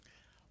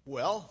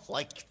Well,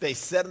 like they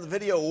said in the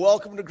video,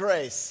 welcome to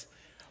Grace.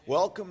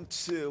 Welcome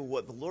to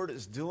what the Lord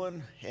is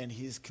doing, and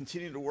He's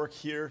continuing to work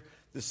here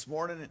this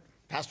morning.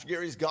 Pastor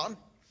Gary's gone,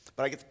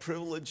 but I get the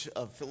privilege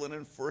of filling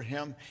in for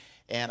him,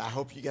 and I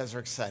hope you guys are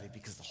excited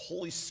because the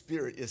Holy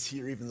Spirit is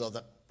here, even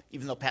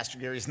though Pastor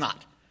Gary's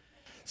not.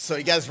 So,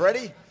 you guys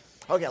ready?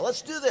 Okay,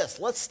 let's do this.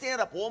 Let's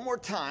stand up one more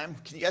time.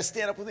 Can you guys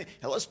stand up with me?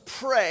 And let's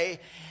pray,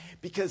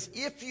 because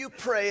if you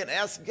pray and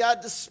ask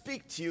God to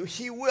speak to you,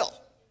 He will.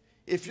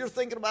 If you're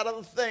thinking about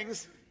other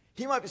things,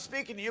 He might be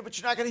speaking to you, but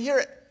you're not going to hear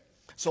it.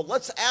 So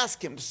let's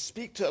ask Him to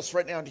speak to us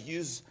right now and to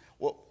use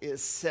what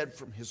is said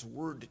from His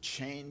Word to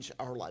change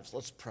our lives.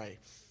 Let's pray.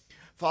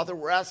 Father,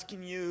 we're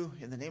asking you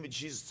in the name of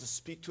Jesus to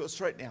speak to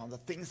us right now. And the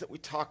things that we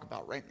talk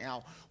about right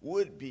now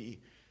would be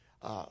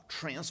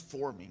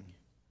transforming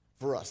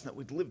for us, and that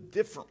we'd live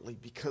differently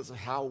because of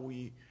how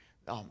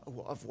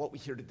of what we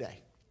hear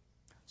today.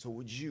 So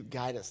would you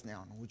guide us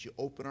now, and would you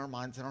open our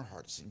minds and our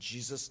hearts? In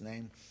Jesus'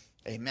 name,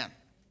 amen.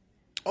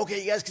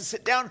 Okay, you guys can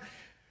sit down.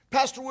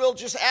 Pastor Will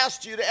just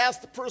asked you to ask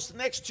the person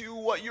next to you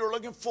what you're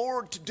looking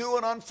forward to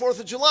doing on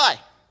 4th of July.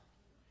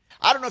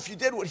 I don't know if you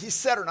did what he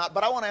said or not,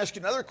 but I want to ask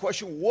you another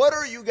question. What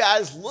are you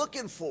guys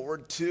looking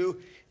forward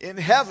to in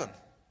heaven?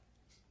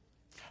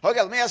 Okay,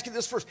 let me ask you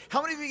this first.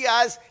 How many of you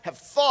guys have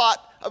thought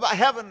about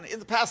heaven in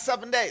the past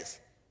 7 days?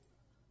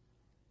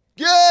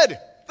 Good.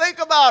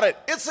 Think about it.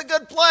 It's a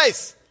good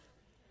place.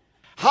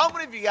 How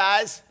many of you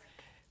guys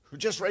who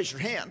just raised your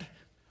hand,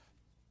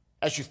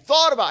 as you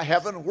thought about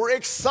heaven, were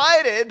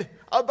excited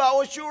about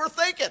what you were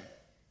thinking?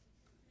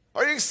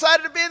 Are you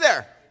excited to be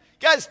there?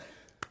 Guys,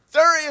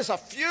 there is a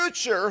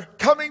future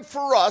coming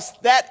for us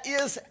that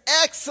is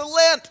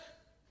excellent.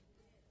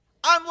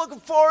 I'm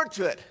looking forward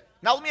to it.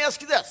 Now let me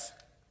ask you this.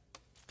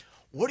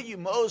 What are you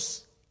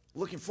most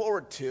looking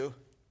forward to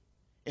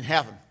in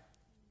heaven?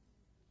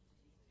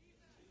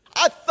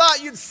 I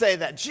thought you'd say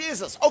that.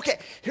 Jesus. Okay,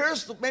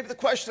 here's maybe the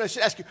question I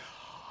should ask you.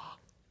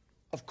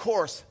 Of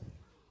course,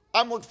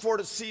 I'm looking forward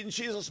to seeing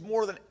Jesus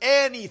more than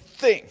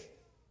anything.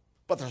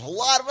 But there's a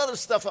lot of other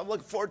stuff I'm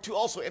looking forward to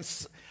also.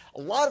 And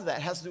a lot of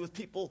that has to do with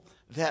people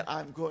that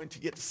I'm going to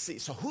get to see.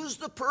 So who's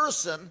the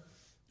person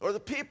or the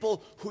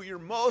people who you're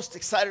most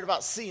excited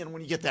about seeing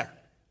when you get there?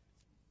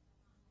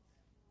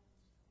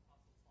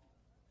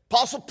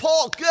 Apostle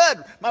Paul,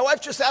 good. My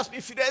wife just asked me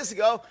a few days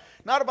ago,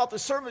 not about the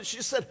sermon.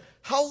 She said,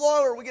 how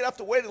long are we going to have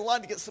to wait in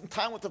line to get some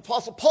time with the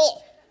Apostle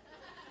Paul?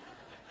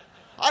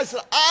 I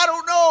said, I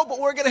don't know, but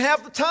we're going to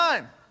have the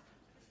time.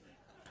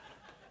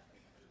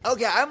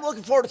 Okay, I'm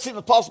looking forward to seeing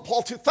the Apostle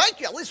Paul too. Thank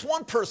you. At least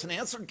one person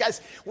answered. Guys,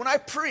 when I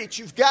preach,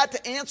 you've got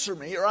to answer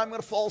me or I'm going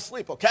to fall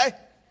asleep, okay?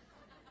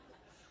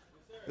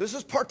 This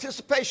is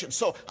participation.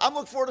 So I'm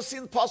looking forward to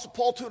seeing the Apostle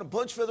Paul too and a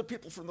bunch of other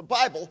people from the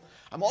Bible.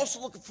 I'm also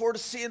looking forward to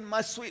seeing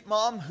my sweet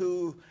mom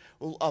who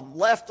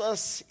left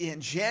us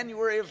in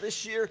January of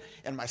this year,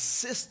 and my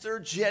sister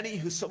Jenny,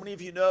 who so many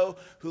of you know,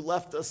 who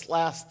left us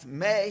last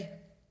May.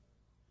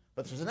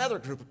 But there's another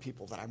group of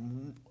people that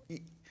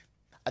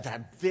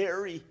I'm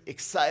very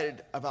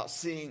excited about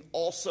seeing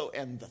also,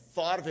 and the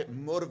thought of it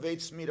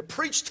motivates me to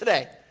preach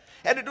today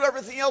and to do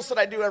everything else that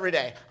I do every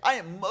day. I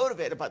am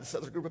motivated by this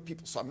other group of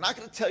people, so I'm not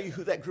going to tell you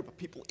who that group of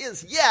people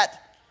is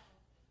yet,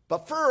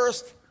 but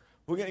first,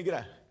 we're going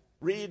to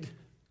read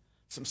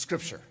some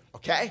scripture,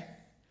 okay?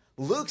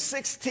 Luke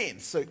 16.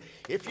 So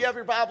if you have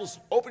your Bibles,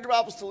 open your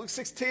Bibles to Luke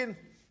 16.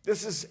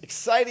 This is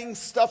exciting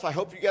stuff. I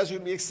hope you guys are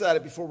going to be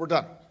excited before we're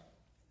done.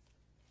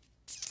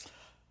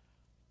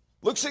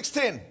 Luke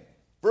 16.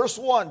 Verse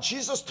 1,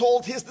 Jesus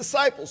told his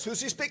disciples.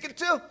 Who's he speaking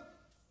to?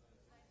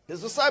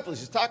 His disciples.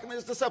 He's talking to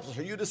his disciples.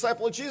 Are you a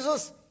disciple of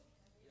Jesus?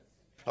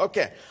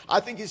 Okay, I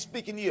think he's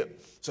speaking to you.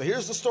 So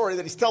here's the story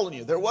that he's telling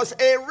you. There was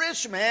a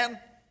rich man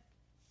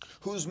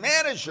whose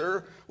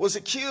manager was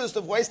accused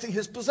of wasting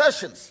his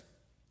possessions.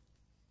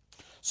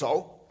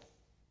 So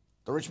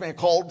the rich man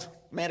called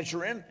the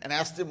manager in and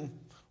asked him,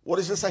 what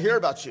is this I hear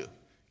about you?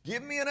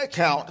 Give me an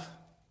account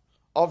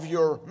of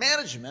your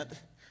management,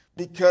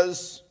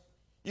 because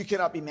you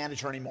cannot be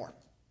manager anymore.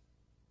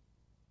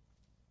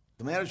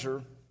 The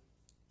manager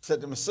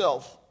said to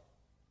himself,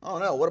 oh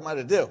no, what am I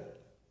to do?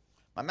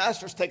 My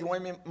master's taken away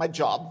my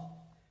job.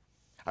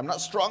 I'm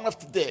not strong enough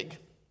to dig.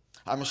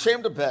 I'm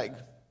ashamed to beg.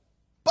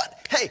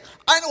 But hey,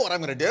 I know what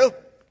I'm going to do.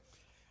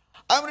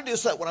 I'm going to do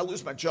so that when I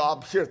lose my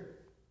job here at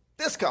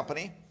this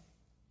company,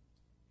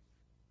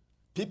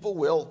 people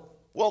will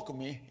welcome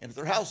me into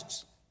their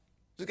houses.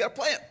 He's got a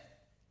plan.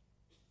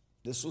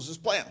 This was his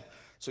plan.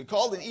 So he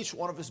called in each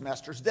one of his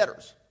master's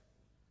debtors.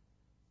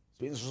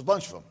 So there's a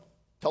bunch of them.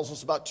 Tells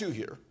us about 2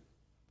 here.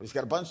 But he's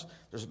got a bunch.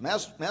 There's a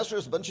master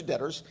has a bunch of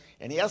debtors,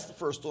 and he asked the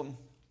first one,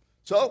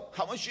 so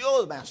how much do you owe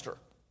the master?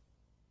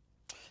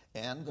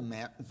 And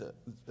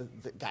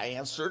the guy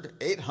answered,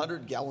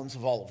 800 gallons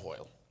of olive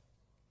oil.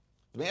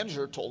 The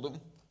manager told him,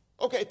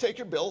 okay, take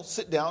your bill,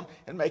 sit down,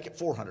 and make it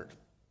 400.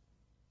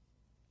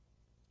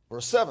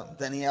 Verse 7,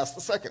 then he asked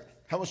the second,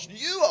 how much do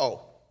you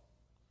owe?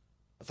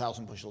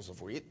 1,000 bushels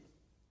of wheat.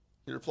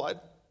 He replied.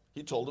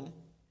 He told him,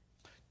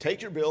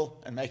 take your bill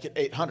and make it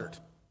 800.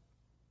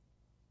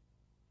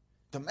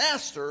 the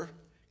master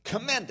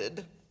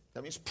commended,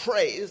 that means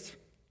praised,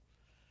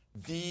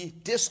 the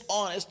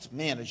dishonest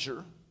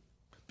manager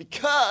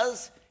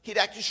because he'd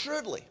acted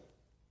shrewdly.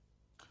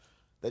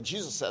 Then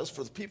Jesus says,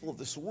 for the people of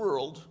this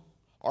world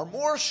are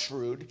more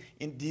shrewd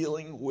in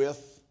dealing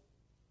with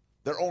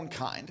their own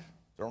kind,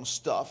 their own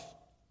stuff,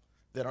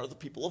 than are the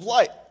people of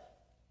light.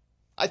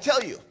 I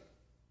tell you,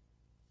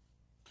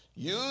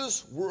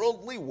 use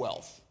worldly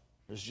wealth.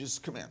 Here's Jesus'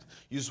 command.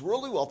 Use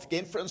worldly wealth to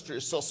gain friends for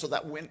yourself so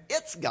that when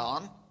it's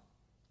gone,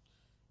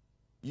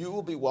 you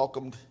will be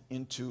welcomed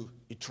into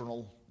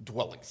eternal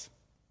dwellings.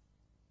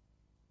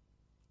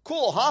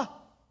 Cool, huh?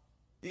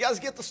 You guys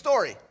get the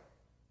story?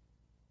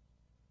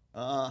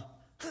 Yeah,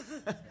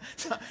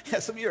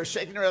 some of you are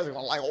shaking your heads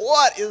going like,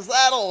 what is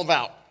that all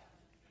about?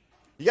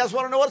 You guys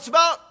want to know what it's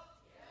about?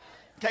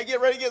 Okay, get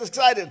ready to get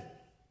excited.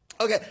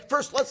 Okay,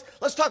 first let's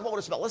talk about what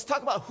it's about. Let's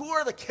talk about who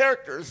are the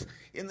characters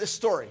in this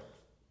story.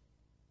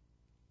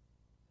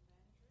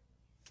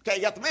 Okay,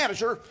 you got the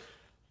manager.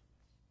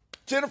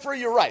 Jennifer,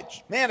 you're right.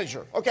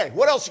 Manager. Okay,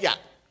 what else you got?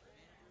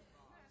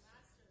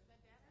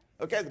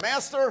 Okay, the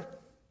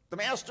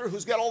master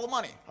who's got all the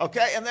money.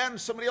 Okay, and then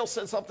somebody else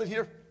said something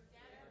here.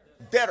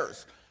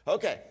 Debtors.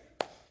 Okay,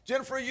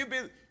 Jennifer, you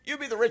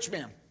be the rich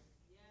man.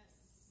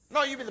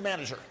 No, you be the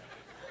manager.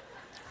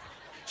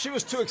 She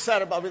was too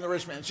excited about being the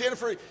rich man.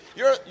 Jennifer,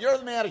 you're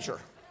the manager.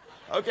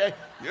 Okay,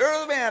 you're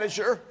the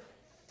manager,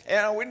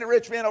 and we need the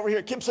rich man over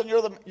here. Kimson,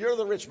 you're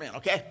the rich man.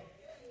 Okay,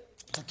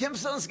 so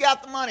Kimson's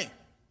got the money.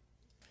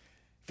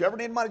 If you ever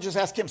need money, just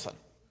ask Kimson.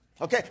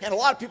 Okay, and a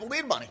lot of people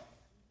need money.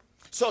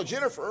 So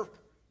Jennifer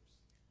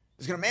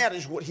is going to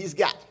manage what he's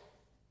got.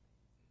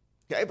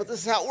 Okay, but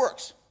this is how it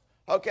works.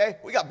 Okay,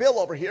 we got Bill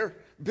over here.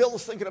 Bill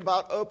is thinking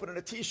about opening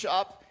a tea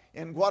shop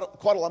in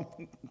Kuala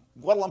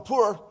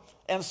Lumpur,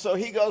 and so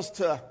he goes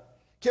to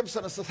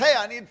Kimson and says, hey,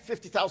 I need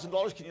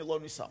 $50,000. Can you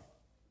loan me some?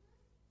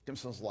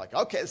 Kimson's like,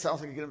 okay, it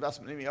sounds like a good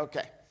investment to me.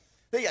 Okay.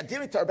 Then you got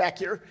Dimitar back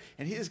here,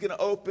 and he's going to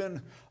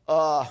open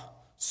a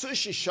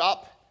sushi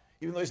shop,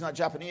 even though he's not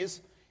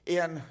Japanese,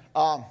 in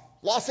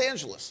Los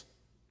Angeles.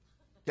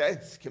 Okay,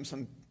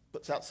 Kimson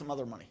puts out some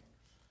other money.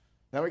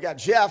 Then we got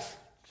Jeff.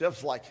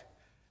 Jeff's like,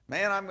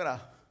 man, I'm going to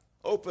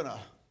open a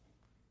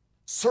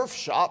surf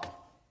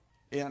shop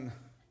in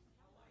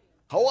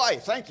Hawaii.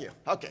 Thank you.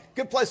 Okay,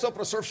 good place to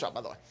open a surf shop,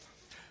 by the way.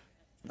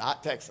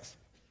 Not Texas.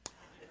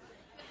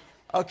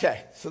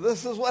 Okay, so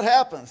this is what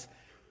happens.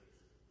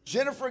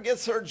 Jennifer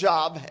gets her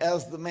job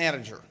as the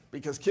manager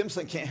because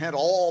Kimson can't handle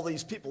all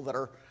these people that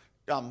are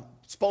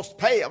supposed to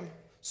pay him.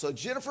 So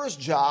Jennifer's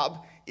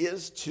job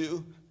is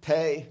to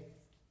pay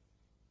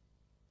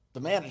the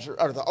manager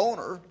or the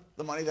owner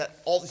the money that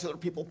all these other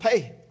people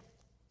pay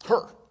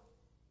her.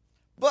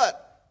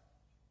 But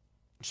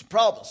there's some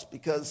problems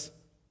because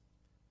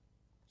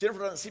Jennifer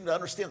doesn't seem to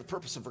understand the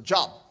purpose of her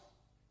job.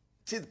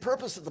 See, the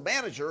purpose of the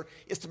manager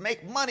is to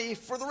make money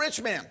for the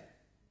rich man.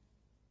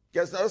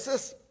 You guys notice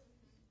this?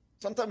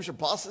 Sometimes your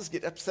bosses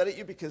get upset at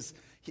you because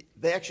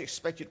they actually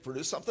expect you to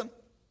produce something.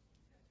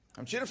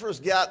 Jennifer's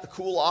got the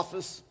cool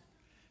office.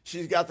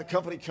 She's got the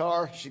company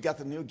car. She's got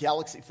the new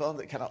Galaxy phone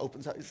that kind of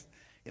opens up.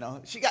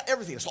 She got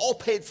everything. It's all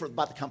paid for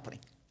by the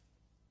company.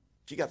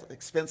 She got the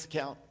expense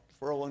account,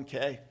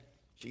 401k.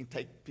 She can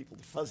take people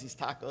to Fuzzy's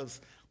Tacos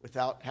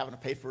without having to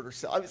pay for it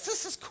herself. I mean,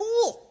 this is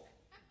cool.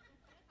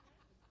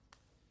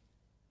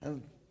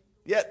 And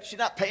yet, she's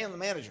not paying the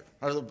manager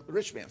or the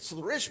rich man. So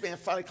the rich man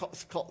finally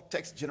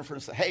texts Jennifer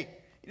and says, hey,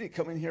 you need to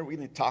come in here. We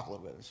need to talk a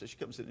little bit. And so she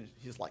comes in and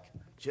she's like,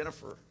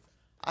 Jennifer,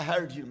 I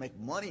hired you to make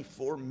money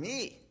for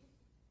me.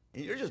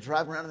 And you're just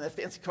driving around in that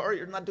fancy car.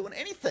 You're not doing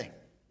anything.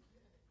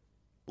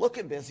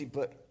 Looking busy,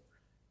 but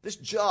this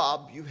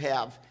job you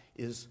have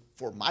is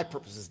for my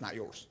purposes, not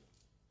yours.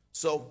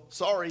 So,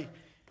 sorry,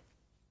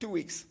 2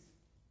 weeks.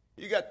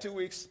 You got 2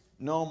 weeks,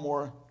 no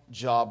more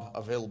job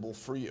available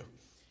for you.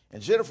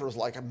 And Jennifer is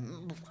like,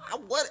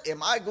 what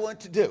am I going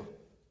to do?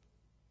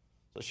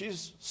 So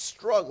she's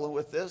struggling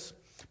with this,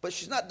 but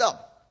she's not dumb.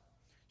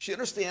 She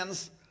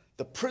understands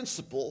the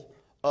principle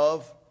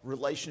of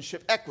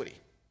relationship equity.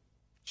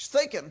 She's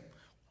thinking,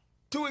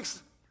 2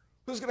 weeks,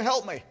 who's going to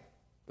help me?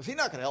 If he's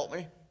not going to help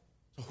me,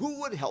 so who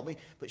would help me?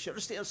 But she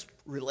understands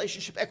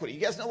relationship equity. You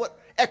guys know what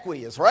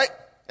equity is, right?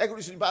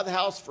 Equity is when you buy the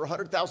house for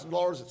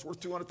 $100,000. It's worth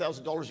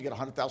 $200,000. You get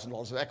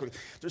 $100,000 of equity.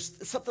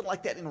 There's something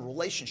like that in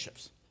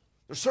relationships.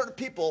 There's certain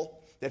people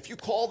that if you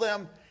call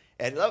them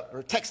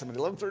or text them at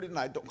 11:30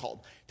 tonight, don't call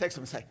them. Text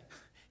them and say,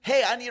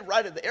 hey, I need a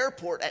ride at the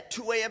airport at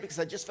 2 a.m. because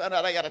I just found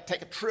out I got to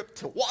take a trip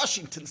to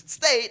Washington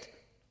State.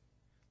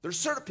 There's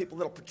certain people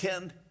that will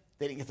pretend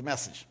they didn't get the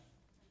message.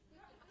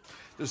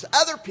 There's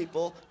other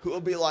people who will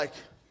be like,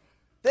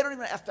 they don't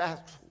even have to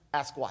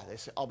ask why. They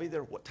say, I'll be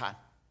there what time?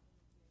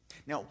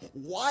 Now,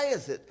 why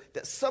is it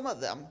that some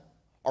of them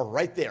are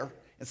right there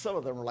and some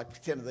of them are like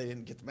pretending they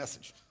didn't get the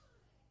message?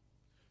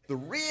 The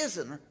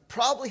reason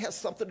probably has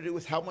something to do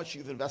with how much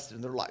you've invested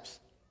in their lives.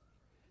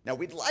 Now,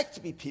 we'd like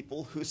to be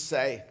people who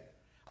say,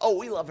 oh,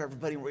 we love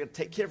everybody and we're going to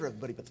take care of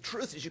everybody. But the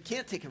truth is you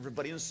can't take care of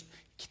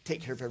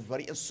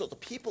everybody. And so the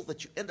people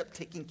that you end up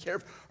taking care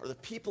of are the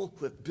people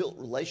who have built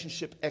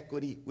relationship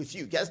equity with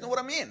you. You guys know what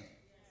I mean?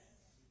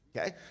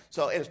 Okay?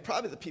 So it's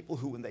probably the people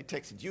who, when they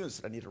texted you and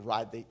said, I need a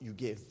ride, you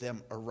gave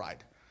them a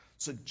ride.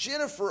 So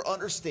Jennifer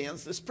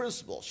understands this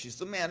principle. She's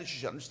the manager.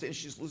 She understands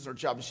she's losing her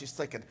job. And she's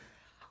thinking,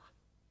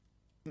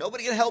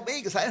 nobody can help me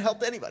because I haven't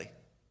helped anybody.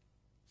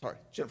 Sorry,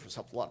 Jennifer's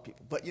helped a lot of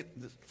people. But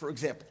for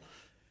example.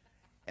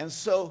 And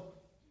so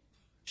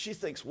she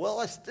thinks, well,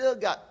 I still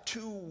got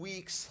 2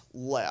 weeks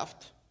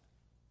left.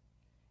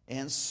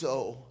 And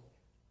so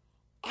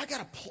I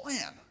got a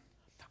plan.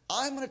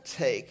 I'm going to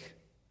take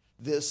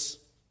this,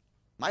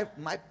 my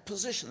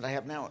position that I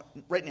have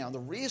right now, the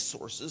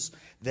resources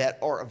that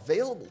are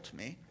available to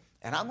me,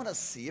 and I'm going to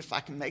see if I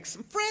can make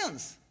some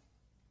friends.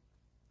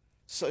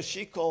 So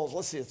she calls,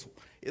 let's see,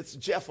 it's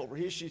Jeff over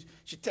here. She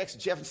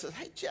texts Jeff and says,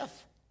 hey,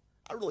 Jeff,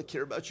 I really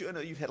care about you. I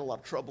know you've had a lot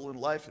of trouble in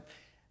life. And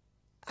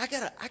I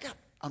got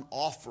an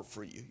offer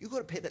for you. You're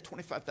going to pay that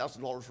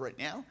 $25,000 right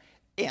now,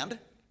 and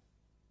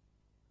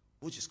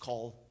we'll just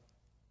call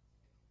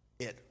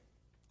the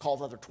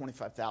other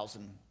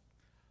 $25,000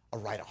 a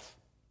write-off.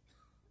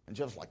 And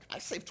Jeff's like, I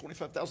saved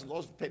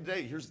 $25,000 to pay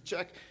today. Here's the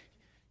check.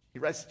 He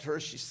writes it to her.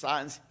 She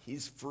signs.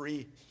 He's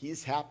free.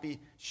 He's happy.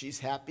 She's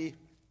happy.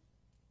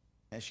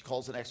 And she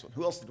calls the next one.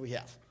 Who else did we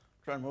have?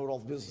 I'm trying to remember all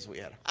the business we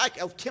had.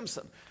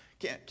 Kimson.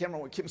 Can't remember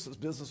what Kimson's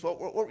business.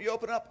 What were you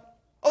open up?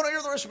 Oh, no,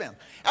 you're the rich man.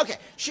 Okay.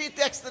 She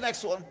texts the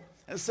next one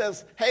and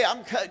says, hey,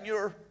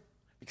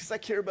 because I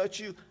care about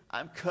you,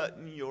 I'm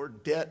cutting your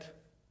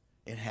debt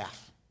in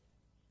half.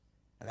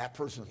 And that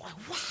person's like,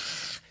 wow,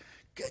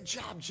 good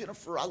job,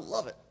 Jennifer. I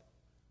love it.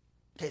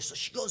 Okay, so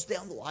she goes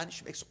down the line and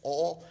she makes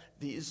all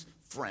these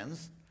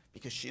friends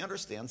because she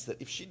understands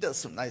that if she does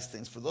some nice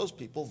things for those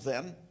people,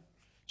 then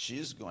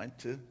she's going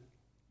to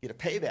get a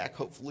payback,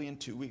 hopefully in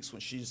 2 weeks when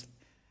she's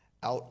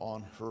out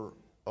on her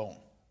own.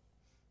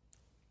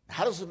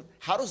 How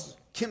does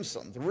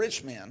Kimson, the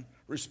rich man,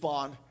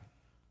 respond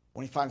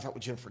when he finds out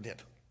what Jennifer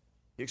did?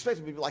 You expect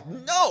him to be like,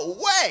 no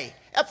way!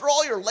 After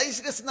all your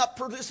laziness and not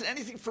producing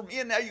anything for me,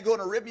 and now you're going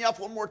to rip me off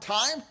one more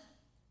time?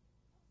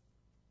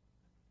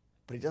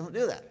 But he doesn't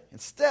do that.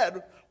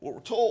 Instead, what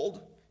we're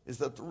told is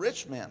that the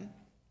rich man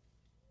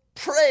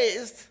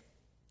praised,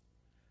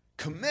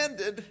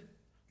 commended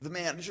the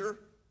manager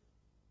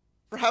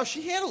for how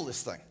she handled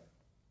this thing.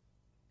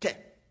 Okay.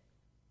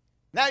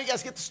 Now you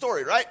guys get the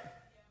story, right?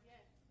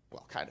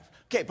 Well, kind of.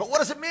 Okay, but what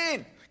does it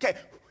mean? Okay,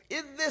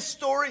 in this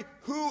story,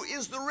 who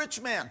is the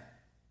rich man?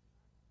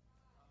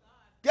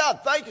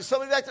 God, thank you.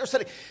 Somebody back there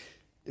said,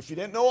 if you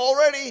didn't know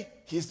already,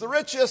 he's the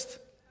richest.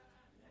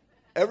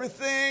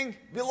 Everything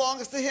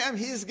belongs to him.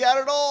 He's got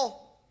it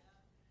all.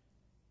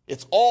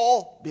 It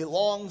all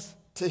belongs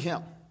to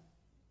him.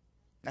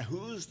 Now,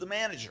 who's the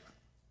manager?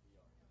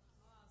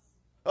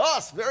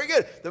 Us. Very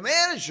good. The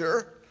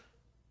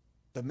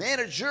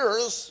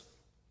managers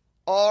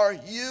are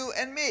you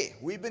and me.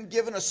 We've been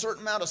given a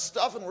certain amount of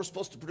stuff, and we're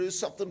supposed to produce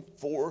something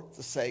for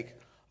the sake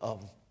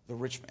of the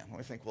rich man. And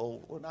we think,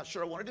 well, we're not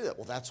sure I want to do that.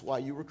 Well, that's why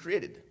you were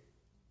created.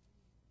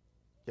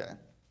 Okay?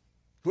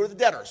 Who are the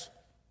debtors?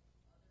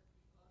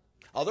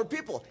 Other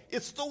people.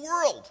 It's the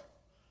world.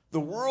 The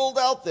world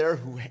out there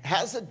who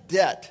has a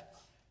debt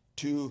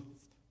to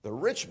the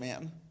rich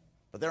man,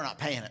 but they're not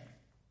paying it.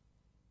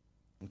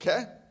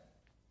 Okay?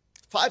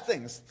 5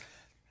 things.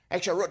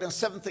 Actually, I wrote down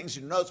 7 things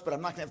in your notes, but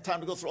I'm not going to have time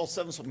to go through all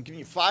 7, so I'm giving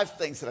you 5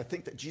 things that I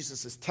think that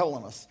Jesus is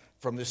telling us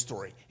from this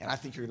story. And I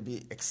think you're going to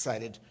be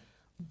excited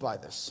by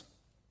this.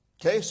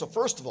 Okay, so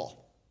first of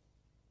all,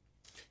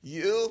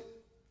 you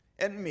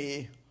and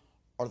me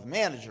are the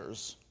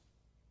managers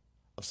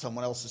of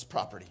someone else's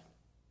property.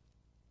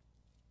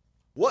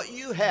 What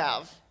you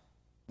have,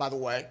 by the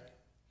way,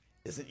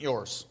 isn't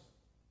yours.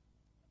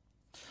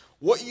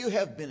 What you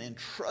have been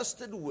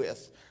entrusted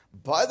with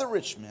by the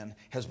rich man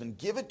has been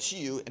given to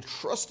you,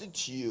 entrusted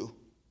to you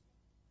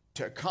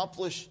to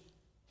accomplish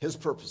his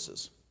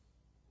purposes.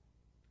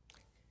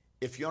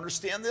 If you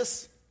understand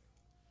this,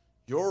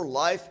 your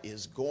life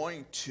is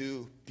going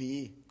to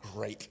be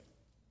great.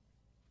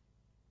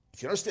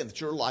 If you understand that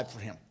you're alive for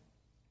him,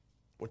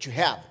 what you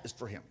have is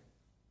for him.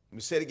 Let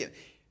me say it again.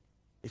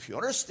 If you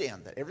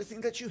understand that everything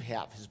that you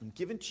have has been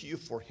given to you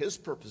for his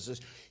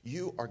purposes,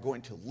 you are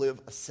going to live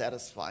a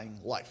satisfying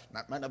life. Now,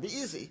 it might not be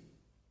easy,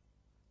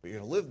 but you're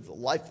going to live the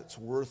life that's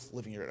worth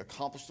living. You're going to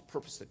accomplish the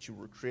purpose that you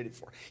were created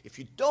for. If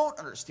you don't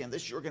understand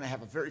this, you're going to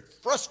have a very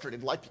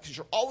frustrated life because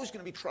you're always going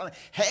to be trying to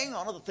hang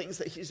on to the things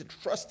that he's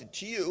entrusted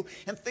to you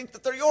and think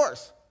that they're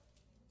yours.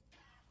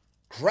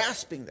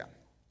 Grasping them.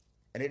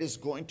 And it is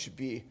going to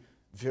be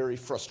very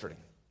frustrating.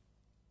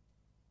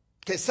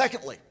 Okay,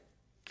 second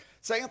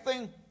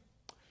thing,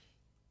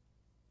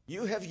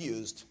 you have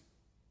used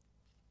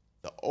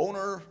the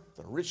owner,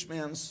 the rich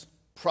man's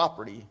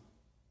property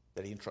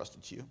that he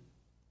entrusted to you.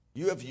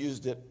 You have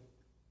used it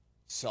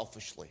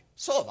selfishly.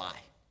 So have I.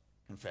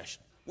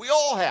 Confession. We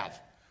all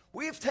have.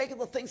 We've taken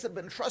the things that have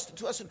been entrusted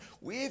to us and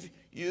we've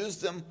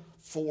used them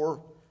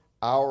for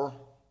our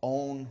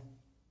own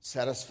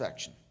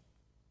satisfaction.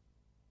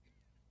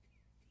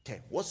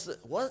 Okay,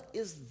 what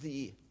is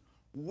the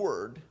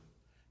word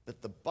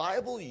that the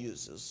Bible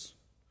uses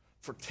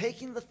for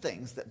taking the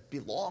things that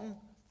belong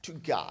to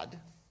God,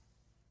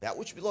 that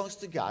which belongs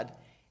to God,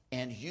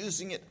 and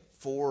using it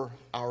for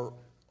our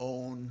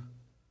own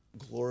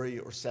glory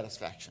or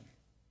satisfaction?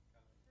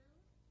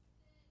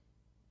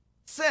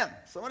 Sin.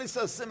 Somebody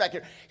says sin back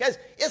here. Guys,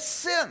 it's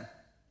sin.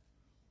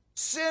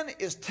 Sin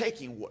is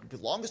taking what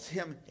belongs to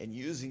him and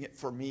using it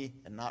for me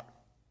and not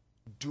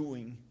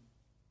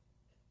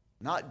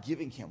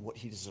giving him what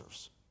he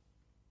deserves.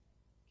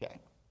 Okay.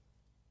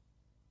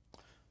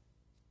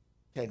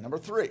 Okay, number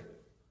 3.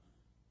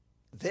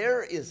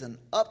 There is an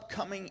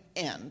upcoming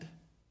end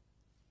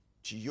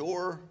to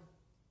your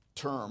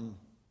term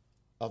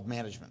of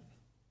management.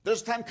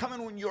 There's a time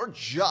coming when your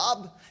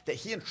job that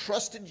he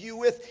entrusted you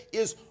with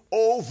is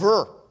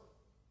over.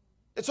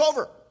 It's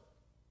over.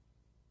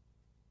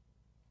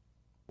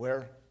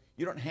 Where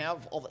you don't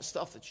have all that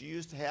stuff that you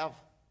used to have.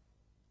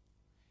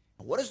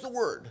 And what is the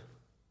word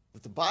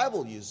that the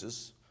Bible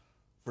uses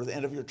for the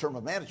end of your term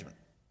of management?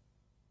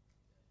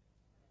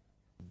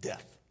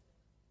 Death.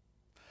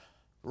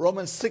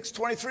 Romans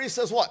 6:23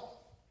 says what?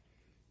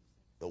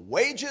 The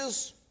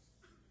wages,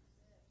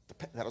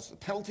 that is the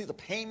penalty, the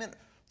payment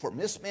for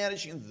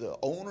mismanaging the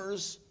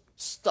owner's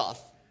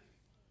stuff,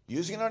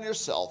 using it on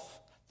yourself,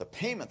 the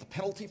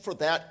penalty for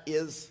that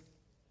is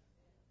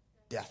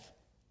death.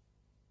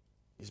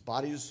 These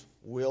bodies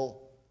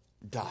will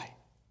die.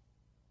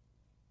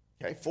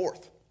 Okay,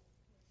 4th,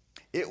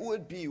 it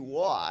would be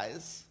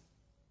wise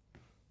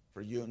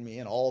for you and me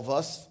and all of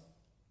us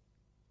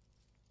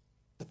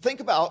to think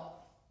about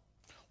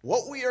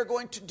what we are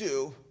going to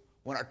do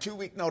when our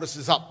 2-week notice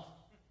is up.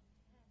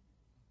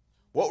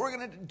 What we're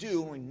going to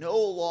do when we no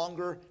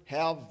longer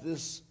have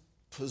this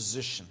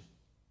position.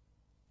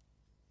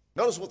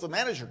 Notice what the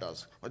manager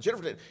does. What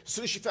Jennifer did. As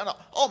soon as she found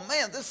out, oh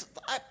man,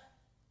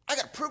 I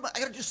got to prove I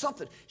got to do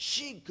something.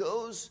 She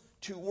goes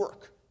to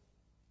work.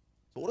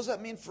 So what does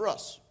that mean for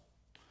us?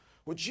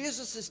 What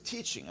Jesus is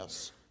teaching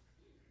us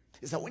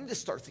is that we need to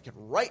start thinking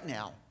right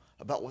now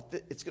about what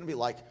it's going to be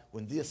like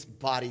when this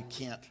body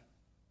can't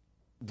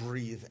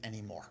breathe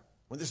anymore.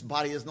 When this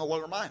body is no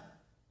longer mine.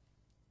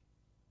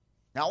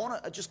 Now, I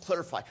want to just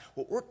clarify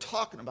what we're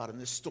talking about in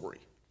this story.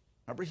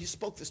 Remember, he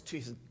spoke this to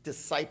his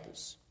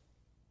disciples.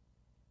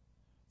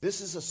 This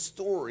is a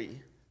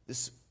story,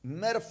 this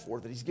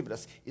metaphor that he's given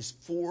us is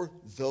for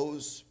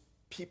those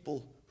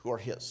people who are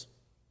his.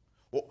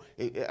 Well,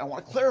 I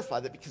want to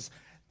clarify that because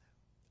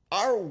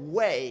our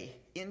way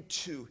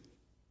into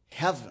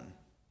heaven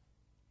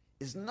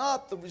is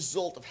not the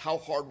result of how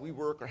hard we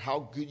work or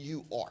how good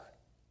you are.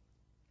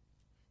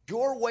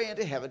 Your way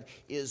into heaven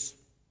is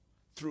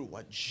through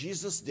what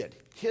Jesus did,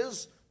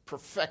 his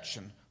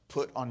perfection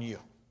put on you.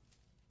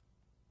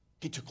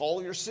 He took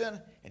all your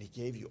sin and he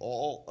gave you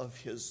all of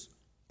his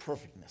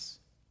perfectness.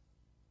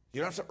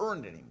 You don't have to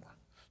earn it anymore.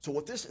 So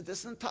what this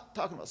isn't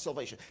talking about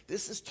salvation.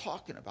 This is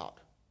talking about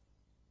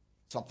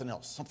something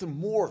else, something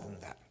more than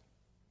that.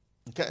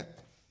 Okay?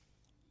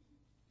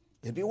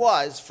 It'd be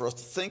wise for us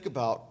to think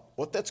about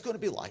what that's going to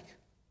be like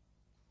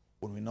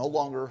when we no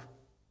longer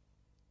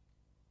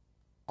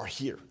are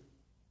here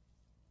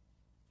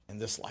in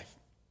this life.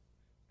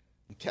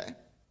 Okay?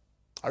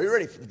 Are you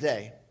ready for the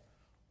day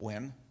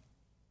when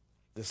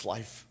this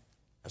life,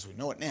 as we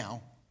know it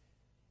now,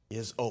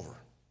 is over?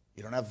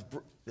 You don't have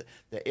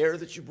the air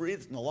that you breathe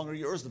is no longer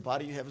yours. The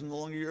body you have is no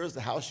longer yours.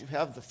 The house you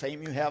have, the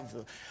fame you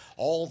have,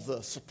 all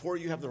the support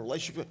you have, the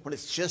relationship, when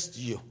it's just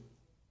you.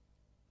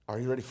 Are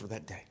you ready for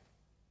that day?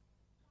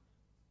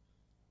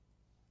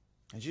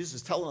 And Jesus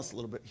is telling us a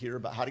little bit here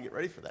about how to get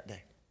ready for that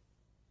day.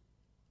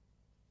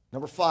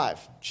 Number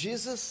 5,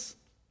 Jesus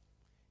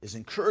is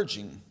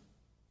encouraging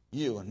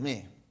you and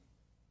me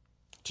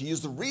to use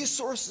the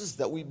resources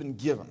that we've been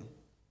given,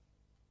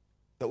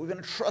 that we've been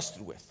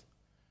entrusted with,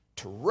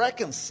 to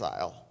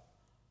reconcile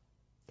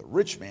the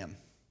rich man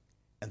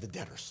and the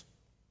debtors.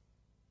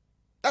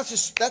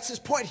 That's his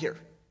point here.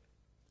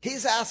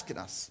 He's asking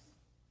us.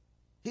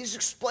 He's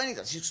explaining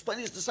this. He's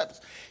explaining to his disciples.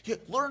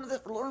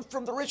 Learn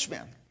from the rich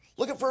man.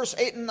 Look at verse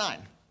 8 and 9.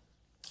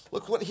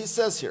 Look what he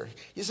says here.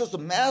 He says the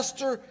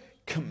master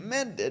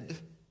commended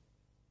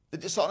the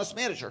dishonest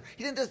manager.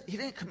 He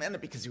didn't commend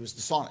him because he was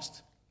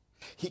dishonest.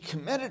 He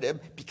commended him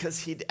because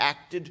he'd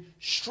acted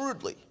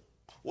shrewdly.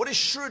 What is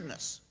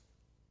shrewdness?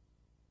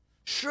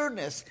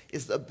 Shrewdness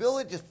is the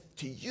ability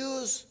to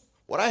use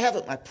what I have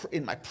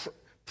in my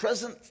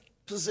present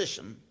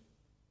position,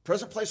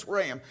 present place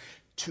where I am,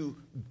 to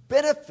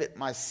benefit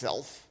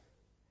myself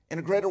in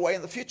a greater way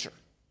in the future.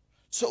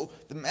 So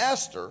the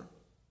master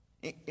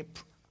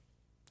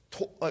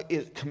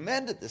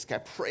commended this guy,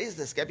 praised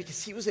this guy,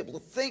 because he was able to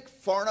think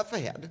far enough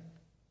ahead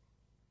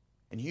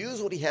and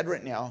use what he had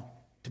right now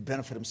to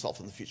benefit himself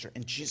in the future.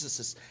 And Jesus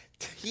is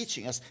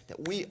teaching us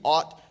that we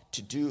ought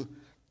to do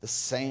the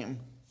same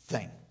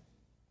thing.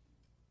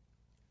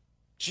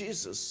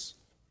 Jesus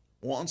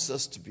wants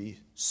us to be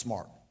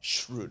smart,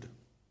 shrewd.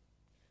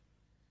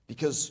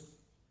 Because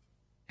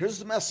here's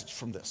the message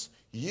from this.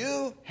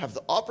 You have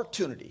the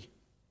opportunity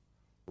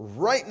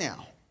right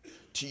now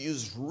to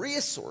use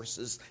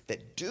resources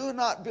that do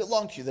not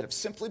belong to you, that have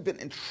simply been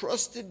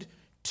entrusted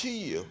to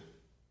you,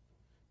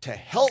 to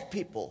help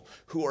people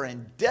who are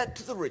in debt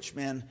to the rich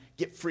man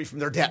get free from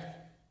their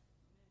debt.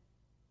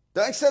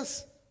 Does that make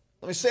sense?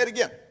 Let me say it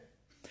again.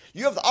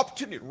 You have the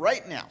opportunity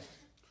right now,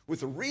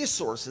 with the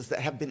resources that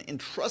have been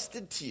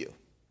entrusted to you,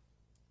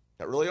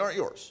 that really aren't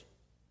yours,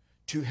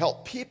 to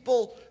help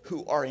people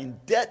who are in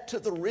debt to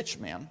the rich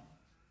man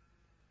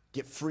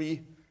get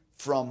free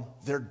from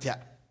their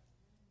debt.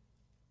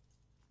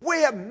 We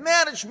have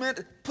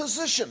management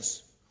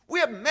positions. We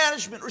have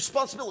management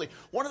responsibility.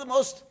 One of the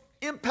most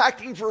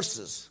impacting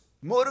verses,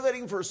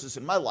 motivating verses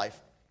in my life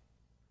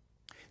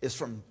is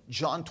from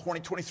John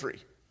 20:23.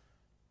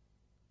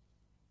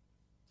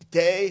 The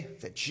day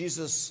that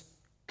Jesus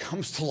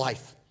comes to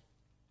life.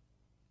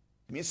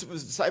 He meets with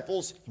his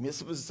disciples. He meets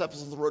with his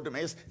disciples on the road to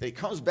Emmaus. Then he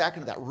comes back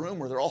into that room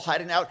where they're all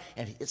hiding out,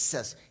 and it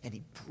says, and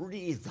he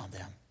breathed on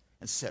them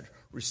and said,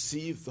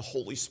 receive the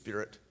Holy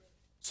Spirit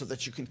so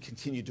that you can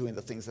continue doing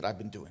the things that I've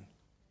been doing.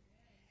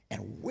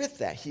 And with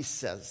that, he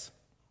says,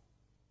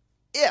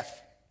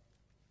 if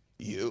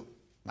you,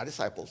 my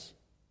disciples,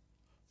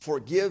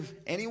 forgive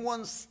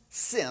anyone's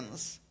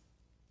sins,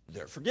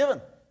 they're forgiven.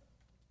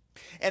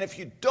 And if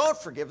you don't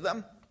forgive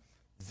them,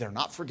 they're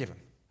not forgiven.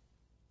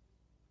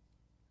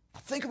 Now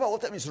think about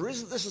what that means. The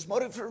reason this is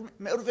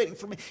motivating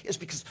for me is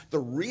because the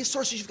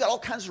resources, you've got all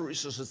kinds of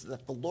resources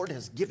that the Lord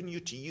has given you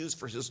to use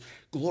for his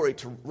glory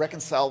to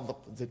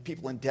reconcile the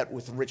people in debt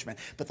with the rich man.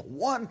 But the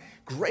one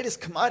greatest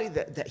commodity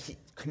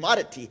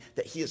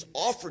that he has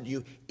offered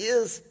you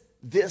is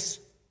this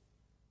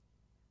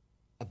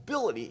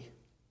ability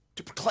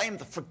to proclaim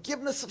the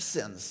forgiveness of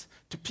sins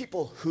to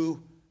people who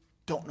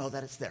don't know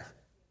that it's there.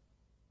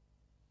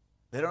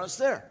 They don't know it's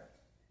there.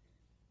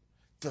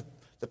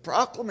 The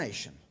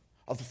proclamation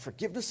of the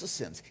forgiveness of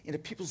sins into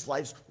people's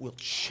lives will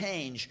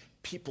change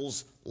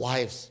people's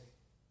lives.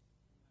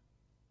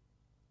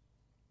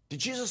 Did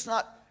Jesus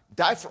not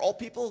die for all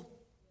people?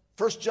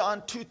 1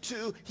 John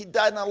 2:2, he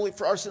died not only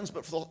for our sins,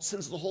 but for the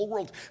sins of the whole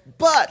world.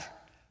 But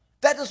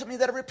that doesn't mean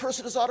that every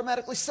person is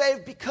automatically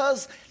saved,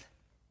 because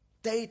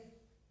they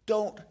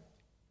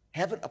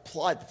haven't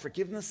applied the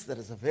forgiveness that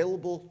is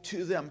available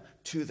to them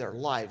to their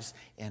lives,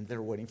 and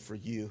they're waiting for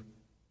you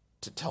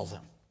to tell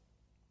them.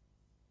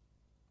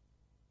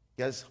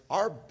 Guys,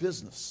 our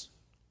business,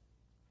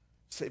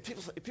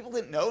 people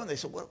didn't know, and they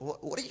said,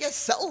 what are you guys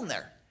selling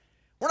there?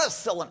 We're not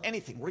selling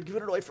anything. We're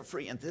giving it away for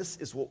free, and this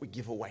is what we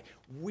give away.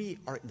 We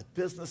are in the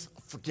business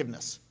of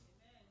forgiveness.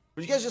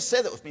 Would you guys just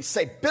say that with me?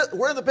 Say,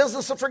 we're in the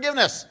business of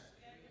forgiveness.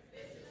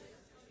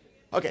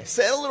 Okay,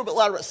 say it a little bit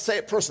louder. Say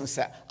it personally.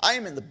 Say it. I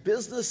am in the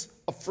business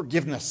of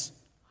forgiveness.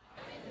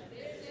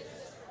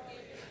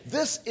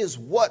 This is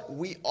what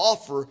we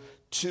offer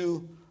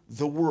to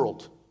the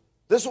world.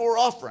 This is what we're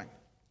offering.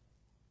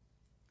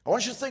 I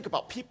want you to think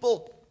about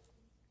people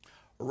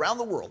around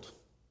the world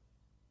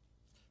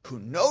who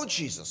know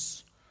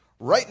Jesus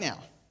right now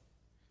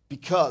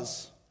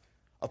because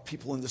of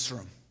people in this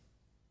room.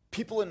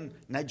 People in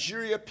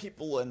Nigeria,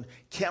 people in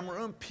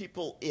Cameroon,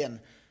 people in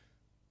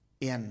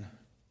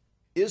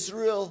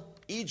Israel,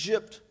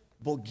 Egypt,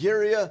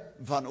 Bulgaria,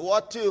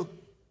 Vanuatu,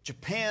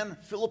 Japan,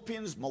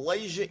 Philippines,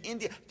 Malaysia,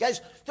 India.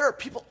 Guys, there are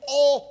people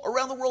all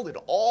around the world and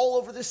all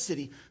over this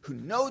city who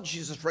know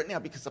Jesus right now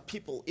because of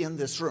people in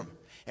this room.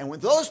 And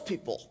when those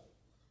people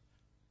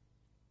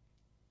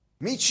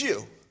meet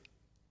you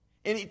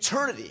in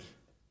eternity,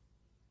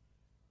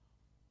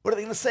 what are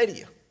they going to say to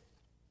you?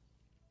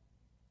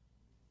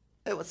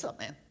 Hey, what's up,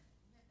 man?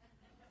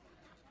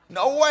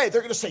 No way.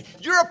 They're going to say,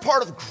 you're a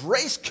part of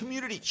Grace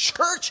Community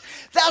Church.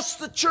 That's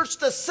the church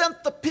that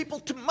sent the people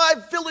to my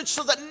village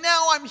so that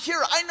now I'm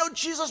here. I know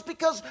Jesus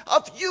because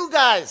of you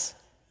guys.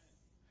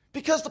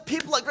 Because the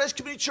people at Grace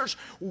Community Church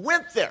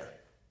went there.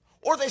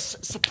 Or they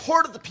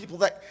supported the people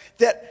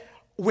that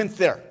went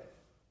there.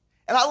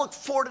 And I look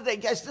forward today,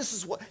 guys, this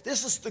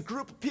is the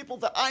group of people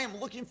that I am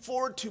looking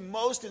forward to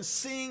most and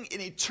seeing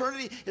in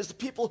eternity is the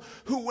people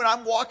who, when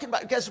I'm walking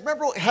by, guys,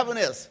 remember what heaven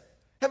is.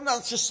 Heaven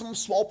is just some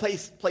small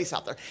place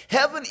out there.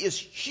 Heaven is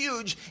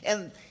huge,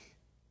 and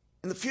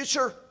in the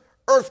future,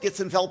 earth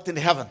gets enveloped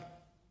into heaven.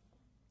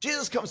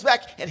 Jesus comes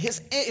back, and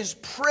his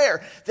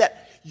prayer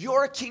that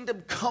your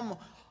kingdom come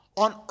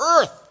on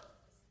earth,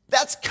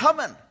 that's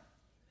coming.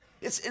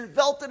 It's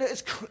enveloped in it,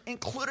 it's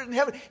included in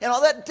heaven. And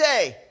on that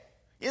day,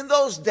 in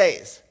those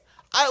days,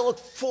 I look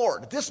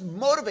forward. This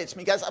motivates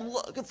me, guys. I'm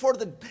looking forward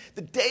to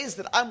the days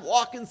that I'm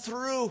walking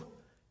through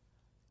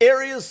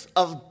areas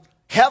of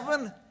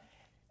heaven,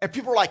 and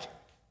people are like,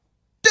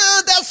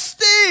 dude, that's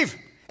Steve.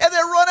 And they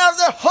run out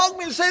there, hug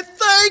me, and say,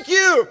 thank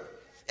you.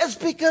 It's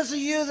because of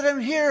you that I'm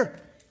here.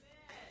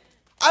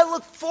 I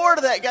look forward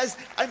to that, guys.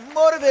 I'm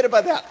motivated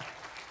by that.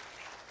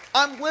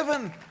 I'm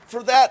living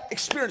for that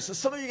experience. And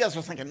some of you guys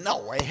are thinking,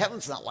 no way,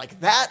 heaven's not like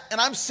that.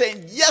 And I'm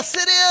saying, yes,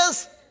 it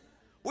is.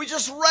 We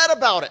just read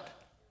about it.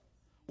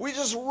 We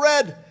just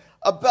read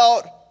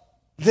about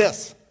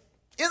this.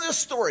 In this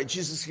story,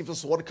 Jesus gives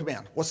us one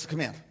command. What's the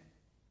command?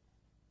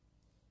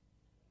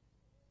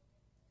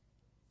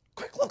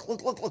 Quick,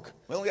 look.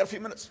 We only got a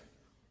few minutes.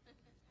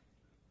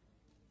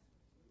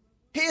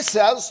 He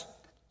says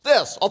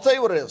this. I'll tell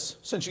you what it is,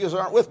 since you guys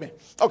aren't with me.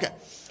 Okay.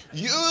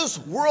 Use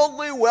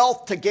worldly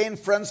wealth to gain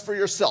friends for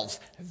yourselves.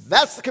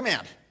 That's the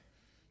command.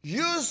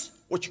 Use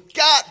what you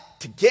got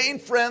to gain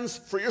friends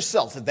for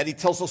yourselves. And then he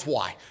tells us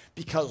why.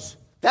 Because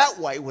that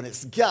way, when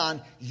it's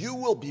gone, you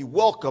will be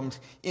welcomed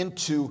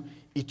into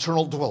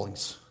eternal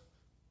dwellings.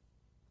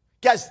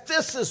 Guys,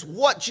 this is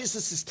what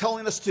Jesus is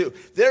telling us to.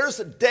 There's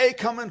a day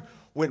coming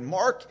when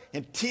Mark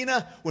and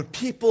Tina, when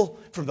people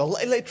from the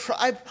Lele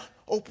tribe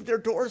open their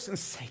doors and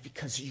say,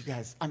 because of you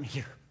guys, I'm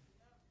here.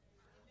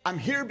 I'm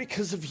here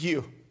because of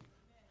you.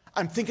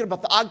 I'm thinking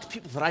about the Ogden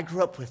people that I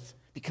grew up with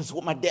because of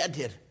what my dad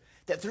did.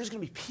 That there's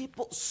going to be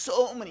people,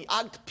 so many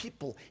Ogden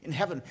people in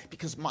heaven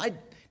because my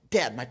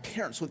dad, my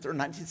parents went there in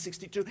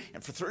 1962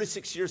 and for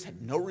 36 years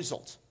had no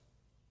results.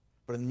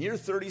 But in the year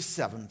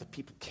 37, the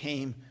people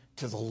came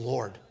to the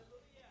Lord.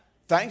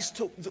 Thanks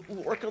to the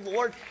work of the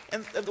Lord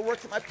and the work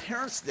that my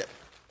parents did.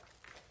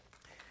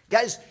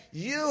 Guys,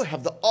 you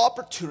have the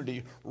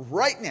opportunity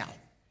right now,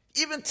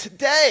 even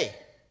today,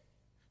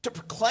 to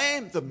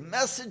proclaim the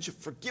message of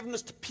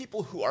forgiveness to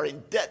people who are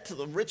in debt to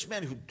the rich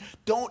man who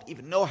don't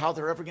even know how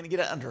they're ever going to get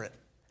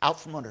out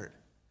from under it.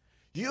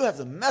 You have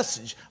the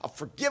message of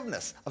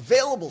forgiveness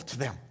available to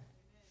them.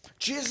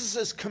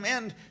 Jesus'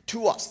 command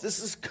to us.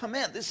 This is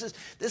command. This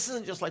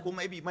isn't just like, well,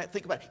 maybe you might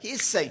think about it.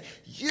 He's saying,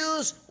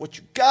 use what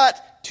you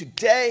got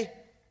today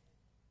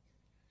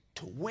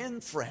to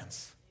win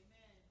friends.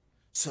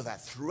 So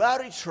that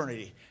throughout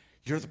eternity,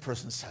 you're the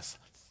person that says,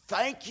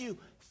 thank you,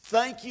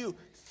 thank you,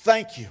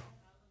 thank you.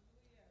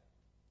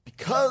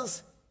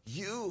 Because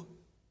you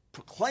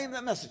proclaim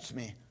that message to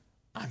me,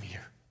 I'm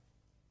here.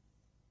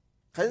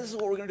 Okay, this is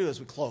what we're going to do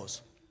as we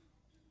close.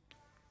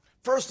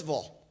 First of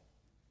all,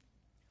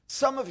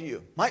 some of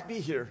you might be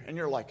here and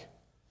you're like,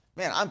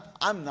 man,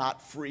 I'm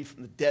not free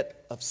from the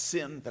debt of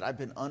sin that I've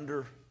been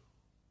under,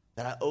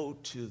 that I owe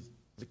to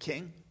the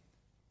King.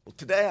 Well,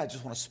 today I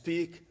just want to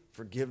speak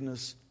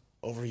forgiveness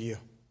over you.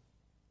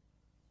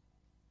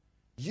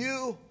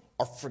 You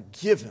are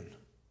forgiven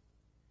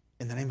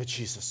in the name of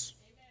Jesus.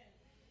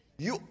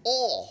 You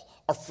all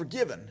are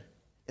forgiven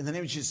in the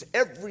name of Jesus.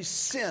 Every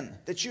sin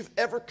that you've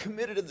ever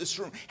committed in this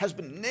room has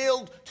been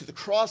nailed to the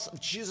cross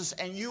of Jesus,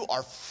 and you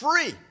are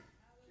free.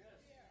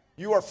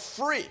 You are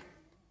free.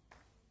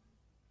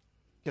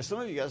 Because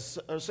some of you guys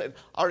are saying,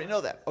 I already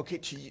know that. Okay,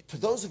 to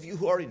those of you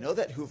who already know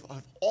that, who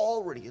have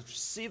already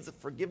received the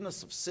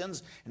forgiveness of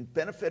sins and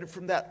benefited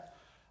from that,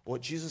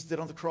 what Jesus did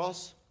on the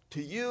cross,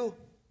 to you,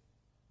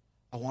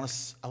 I want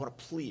to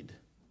plead.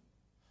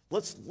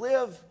 Let's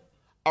live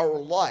our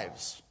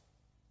lives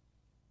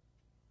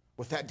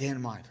with that day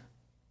in mind,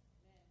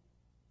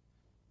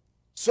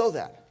 so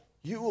that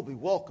you will be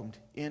welcomed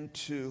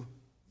into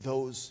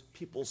those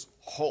people's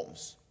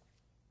homes.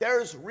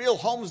 There's real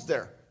homes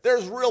there.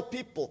 There's real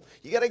people.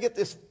 You got to get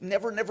this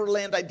never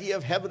land idea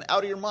of heaven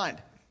out of your mind.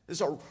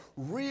 This is a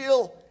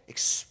real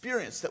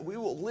experience that we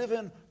will live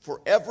in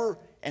forever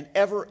and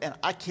ever, and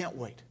I can't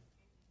wait.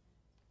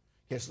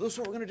 Okay, so this is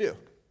what we're going to do.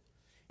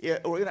 Yeah,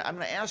 I'm going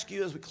to ask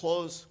you as we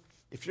close,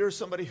 if you're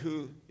somebody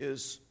who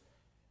is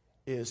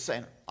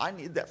saying, I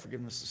need that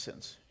forgiveness of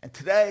sins. And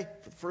today,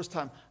 for the first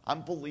time,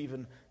 I'm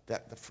believing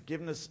that the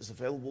forgiveness is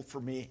available for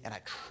me, and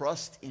I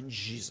trust in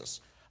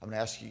Jesus. I'm going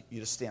to ask you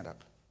to stand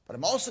up. But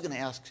I'm also going to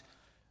ask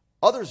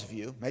others of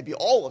you, maybe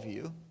all of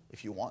you,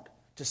 if you want,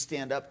 to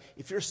stand up.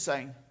 If you're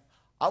saying,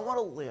 I want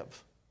to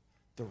live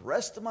the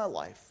rest of my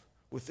life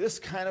with this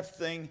kind of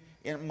thing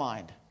in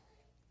mind,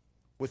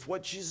 with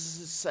what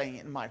Jesus is saying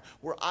in mind,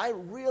 where I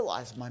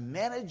realize my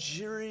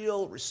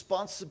managerial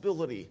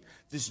responsibility,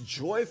 this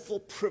joyful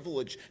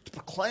privilege to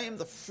proclaim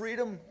the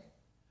freedom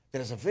that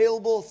is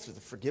available through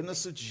the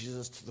forgiveness of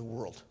Jesus to the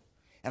world.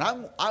 And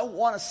I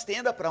want to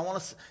stand up and I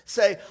want to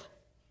say,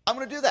 I'm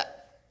going to do that.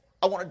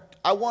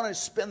 I want to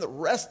spend the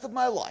rest of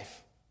my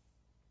life,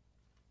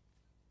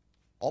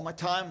 all my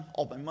time,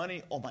 all my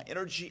money, all my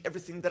energy,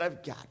 everything that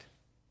I've got,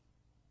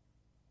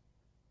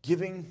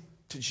 giving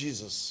to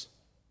Jesus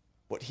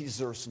what he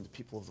deserves from the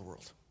people of the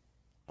world.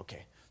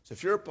 Okay, so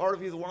if you're a part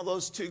of either one of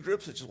those two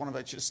groups, I just want to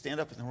invite you to stand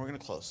up, and then we're going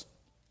to close.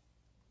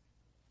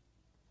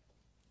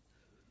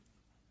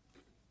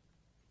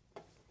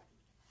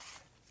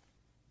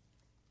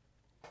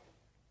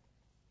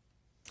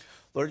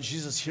 Lord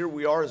Jesus, here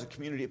we are as a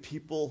community of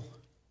people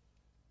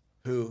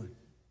who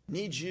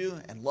need you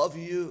and love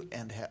you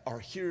and are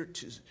here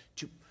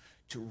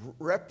to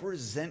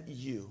represent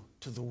you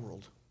to the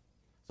world.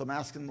 So I'm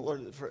asking the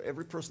Lord for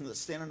every person that's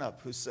standing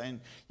up who's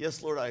saying,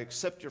 yes, Lord, I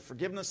accept your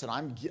forgiveness, and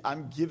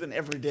I'm given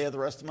every day of the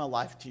rest of my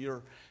life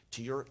to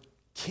your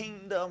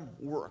kingdom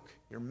work,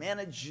 your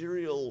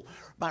managerial,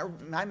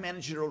 my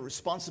managerial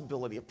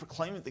responsibility of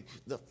proclaiming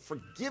the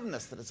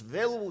forgiveness that is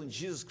available in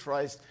Jesus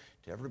Christ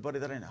to everybody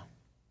that I know.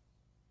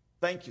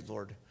 Thank you,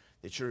 Lord,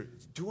 that you're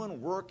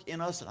doing work in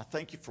us, and I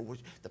thank you for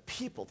the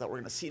people that we're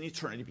going to see in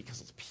eternity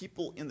because of the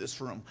people in this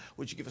room.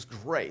 Would you give us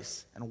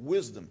grace and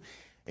wisdom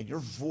and your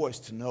voice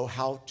to know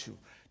how to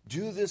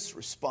do this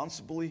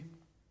responsibly,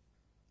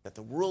 that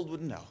the world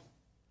would know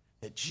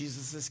that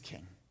Jesus is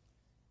King.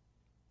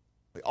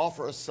 We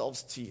offer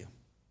ourselves to you.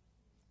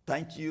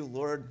 Thank you,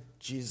 Lord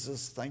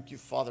Jesus. Thank you,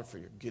 Father, for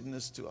your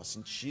goodness to us.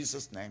 In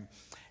Jesus' name,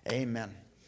 amen.